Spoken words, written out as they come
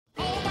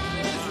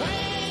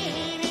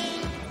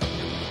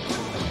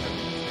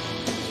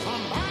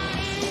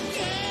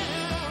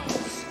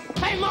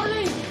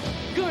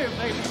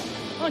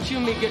Why don't you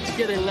and me get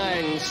together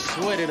tonight and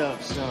sweat it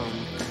up some?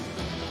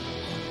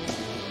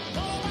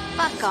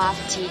 Fuck off,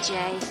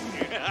 TJ.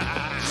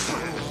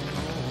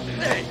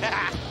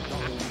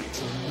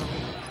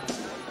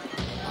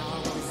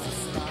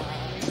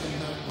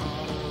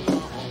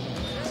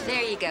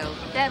 There you go.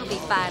 That'll be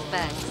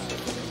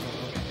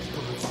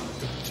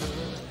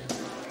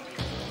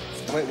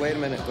 $5. Wait a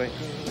minute, wait.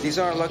 These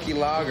aren't Lucky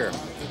Lager.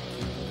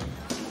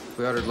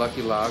 We ordered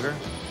Lucky Lager.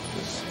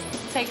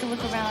 Take a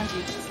look around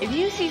you. If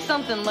you see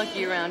something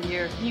lucky around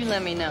here, you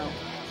let me know.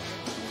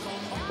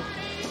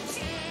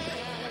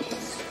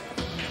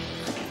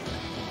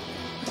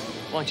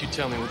 Why don't you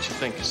tell me what you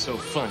think is so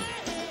funny?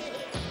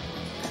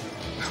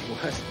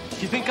 What?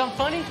 You think I'm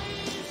funny?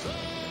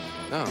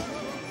 No.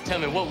 Tell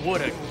me, what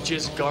would a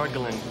just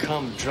gargling,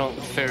 cum-drunk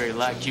fairy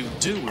like you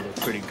do with a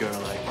pretty girl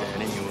like that,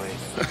 anyway?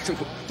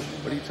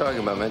 What are you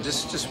talking about, man?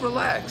 Just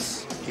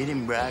relax. Get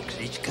him, Brox.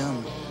 He's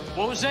coming.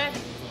 What was that?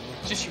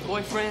 Is this your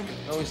boyfriend?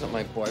 No, he's not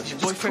my boyfriend. Your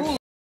Just boyfriend?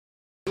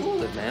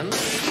 cool it, man.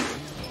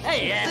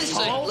 Hey, This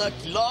ain't asshole!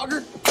 Lucky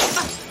Lager.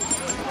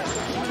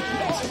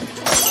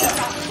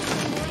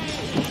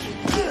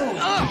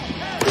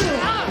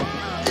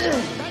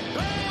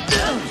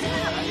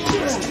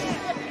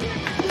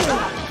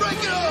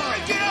 Break it up!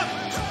 Break it up!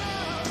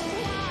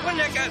 When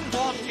that got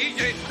involved,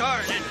 TJ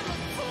started.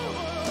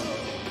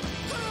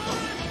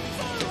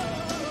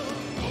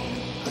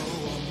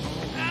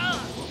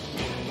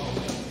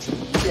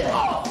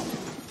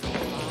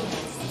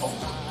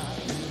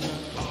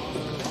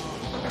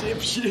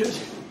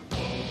 Dipshit.